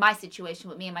my situation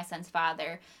with me and my son's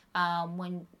father,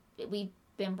 when we've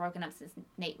been broken up since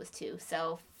Nate was 2,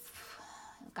 so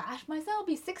gosh, my son will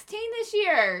be 16 this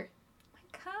year.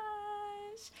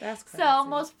 gosh. That's crazy. So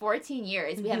almost 14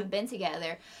 years we haven't been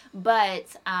together. But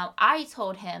I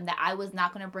told him that I was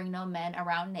not going to bring no men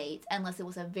around Nate unless it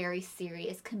was a very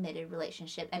serious, committed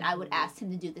relationship. And I would ask him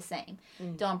to do the same.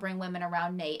 Don't bring women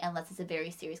around Nate unless it's a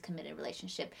very serious, committed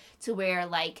relationship. To where,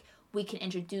 like, we can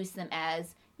introduce them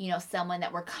as, you know, someone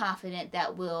that we're confident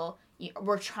that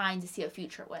we're trying to see a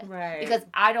future with. Right. Because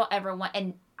I don't ever want,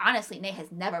 and honestly, Nate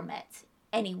has never met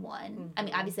anyone. I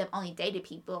mean, obviously I've only dated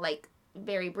people, like,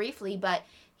 very briefly, but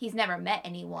he's never met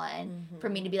anyone for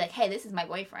me to be like, hey, this is my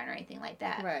boyfriend or anything like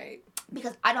that. Right.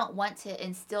 Because I don't want to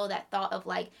instill that thought of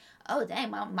like, oh, dang,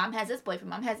 mom has this boyfriend,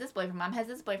 mom has this boyfriend, mom has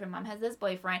this boyfriend, mom has this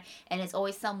boyfriend, and it's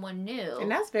always someone new. And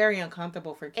that's very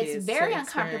uncomfortable for kids. It's very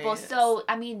uncomfortable. So,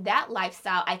 I mean, that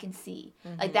lifestyle I can see,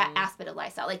 like that aspect of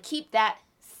lifestyle. Like, keep that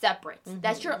separate.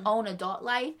 That's your own adult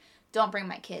life. Don't bring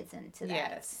my kids into that.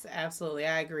 Yes, absolutely.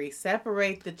 I agree.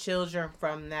 Separate the children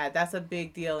from that. That's a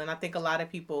big deal. And I think a lot of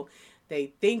people,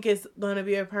 they think it's going to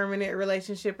be a permanent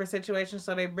relationship or situation,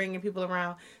 so they're bringing people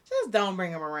around. Just don't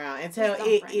bring them around until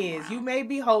it is. You may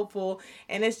be hopeful.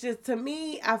 And it's just, to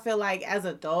me, I feel like as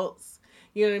adults,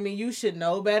 you know what I mean? You should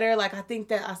know better. Like, I think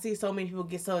that I see so many people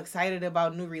get so excited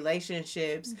about new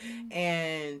relationships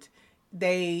and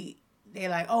they're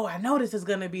like, oh, I know this is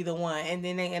going to be the one. And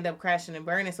then they end up crashing and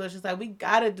burning. So it's just like, we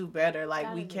got to do better.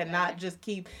 Like, we cannot just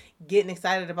keep getting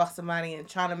excited about somebody and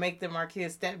trying to make them our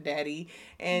kid's stepdaddy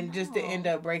and just to end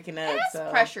up breaking up. And that's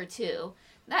pressure, too.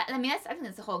 I think that's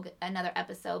another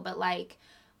episode. But, like,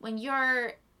 when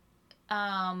you're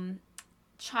trying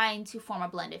to form a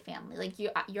blended family, like,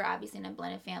 you're obviously in a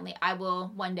blended family. I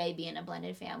will one day be in a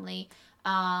blended family.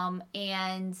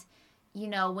 And... you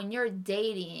know, when you're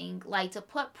dating, like, to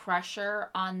put pressure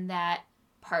on that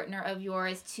partner of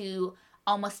yours to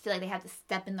almost feel like they have to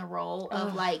step in the role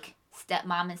of, like,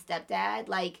 stepmom and stepdad,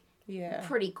 like,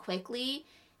 pretty quickly,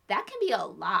 that can be a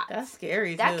lot. That's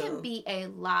scary, That can be a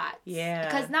lot. Yeah.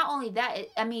 Because not only that,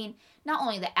 not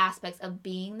only the aspects of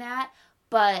being that,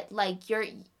 but, like,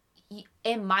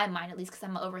 in my mind, at least, because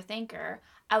I'm an overthinker,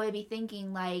 I would be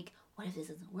thinking, like, what if this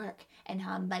doesn't work? And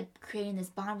how I'm, like, creating this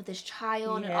bond with this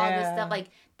child and all this stuff. Like,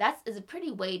 is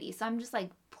pretty weighty. So I'm just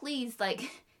like, please, like,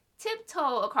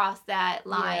 tiptoe across that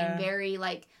line very,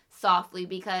 like, softly,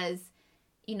 because,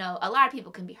 you know, a lot of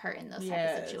people can be hurt in those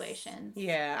type of situations.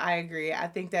 Yeah, I agree. I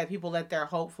think that people let their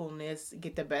hopefulness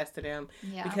get the best of them.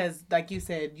 Yeah. Because, like you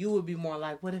said, you would be more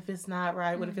like, what if it's not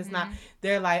right? What if it's not?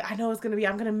 They're like, I know it's going to be.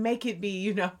 I'm going to make it be,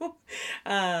 you know?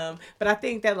 But I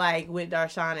think that, like, with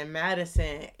Darshawn and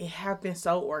Madison, it happened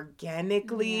so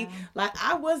organically. Yeah. Like,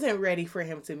 I wasn't ready for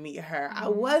him to meet her. I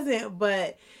wasn't,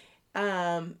 but...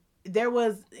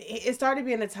 it started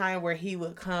being a time where he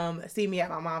would come see me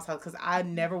at my mom's house, because I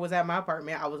never was at my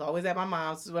apartment. I was always at my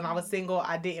mom's. When I was single,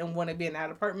 I didn't want to be in that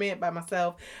apartment by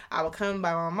myself. I would come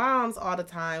by my mom's all the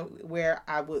time, where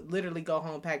I would literally go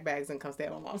home, pack bags, and come stay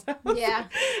at my mom's house. Yeah.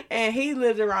 And he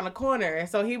lived around the corner, and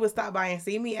so he would stop by and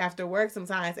see me after work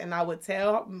sometimes, and I would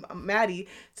tell Maddie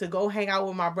to go hang out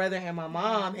with my brother and my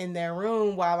mom in their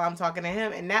room while I'm talking to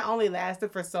him. And that only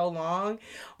lasted for so long.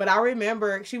 But I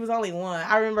remember, she was only one.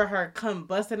 I remember her come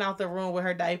busting out the room with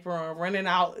her diaper on, running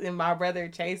out, and my brother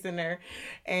chasing her,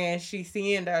 and she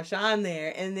seeing Darshawn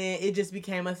there, and then it just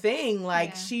became a thing.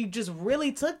 Like, she just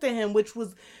really took to him, which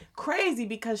was crazy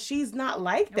because she's not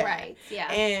like that. Right.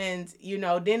 Yeah. And, you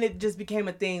know, then it just became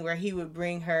a thing where he would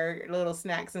bring her little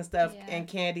snacks and stuff and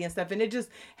candy and stuff, and it just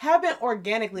happened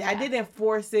organically. I didn't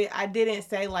force it. I didn't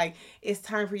say, like, it's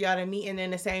time for y'all to meet. And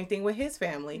then the same thing with his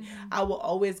family. I will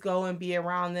always go and be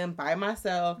around them by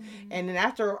myself. And then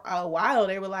after a while,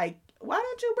 they were like, why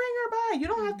don't you bring her by? You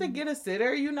don't have to get a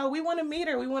sitter. You know, we want to meet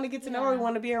her. We want to get to know her. We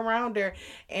want to be around her.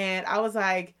 And I was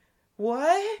like,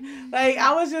 what? Like,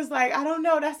 I was just like, I don't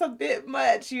know. That's a bit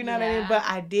much. You know what I mean? But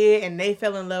I did. And they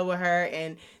fell in love with her.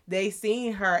 And they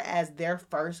seen her as their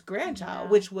first grandchild,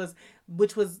 which was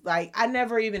like, I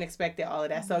never even expected all of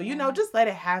that. So, you know, just let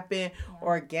it happen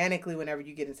organically whenever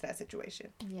you get into that situation.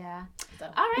 Yeah. So.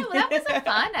 All right. Well, that was a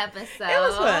fun episode. It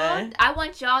was fun. I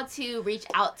want y'all to reach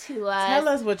out to us. Tell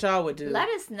us what y'all would do. Let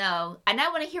us know. And I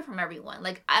want to hear from everyone.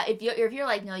 Like, if you're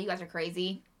like, no, you guys are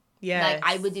crazy. Yeah. Like,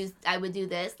 I would do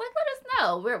this. Like, let us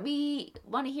know. We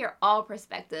want to hear all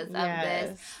perspectives of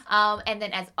this. And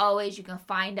then, as always, you can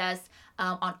find us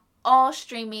on all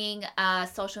streaming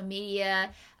social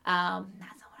media. That's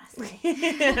what I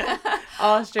say.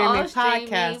 all streaming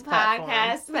podcast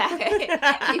platforms.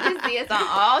 You can see us on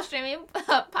all streaming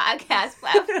podcast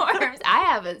platforms. I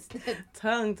have a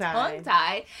tongue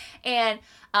tie. And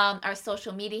our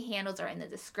social media handles are in the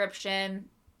description.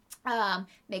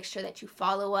 Make sure that you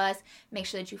follow us. Make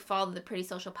sure that you follow the Pretty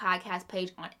Social Podcast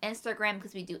page on Instagram,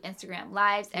 because we do Instagram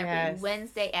lives every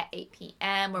Wednesday at 8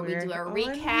 p.m. where we do a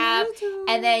recap.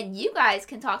 And then you guys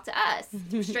can talk to us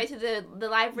straight through the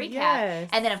live recap. Yes.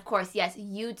 And then, of course,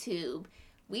 YouTube.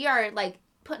 We are, like,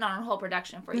 putting on a whole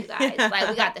production for you guys. Like,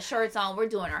 we got the shirts on. We're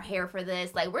doing our hair for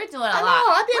this. Like, we're doing a lot.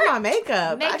 I did my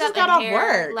makeup. I just got off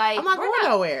work. Like, I'm not going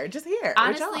nowhere. Just here.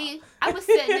 Honestly, I was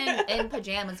sitting in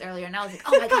pajamas earlier, and I was like,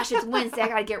 oh my gosh, it's Wednesday. I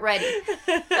got to get ready.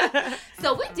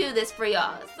 So we do this for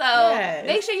y'all. So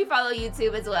make sure you follow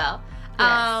YouTube as well.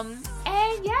 Yes.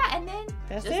 And then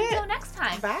that's just it. until next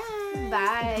time.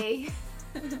 Bye.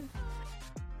 Bye.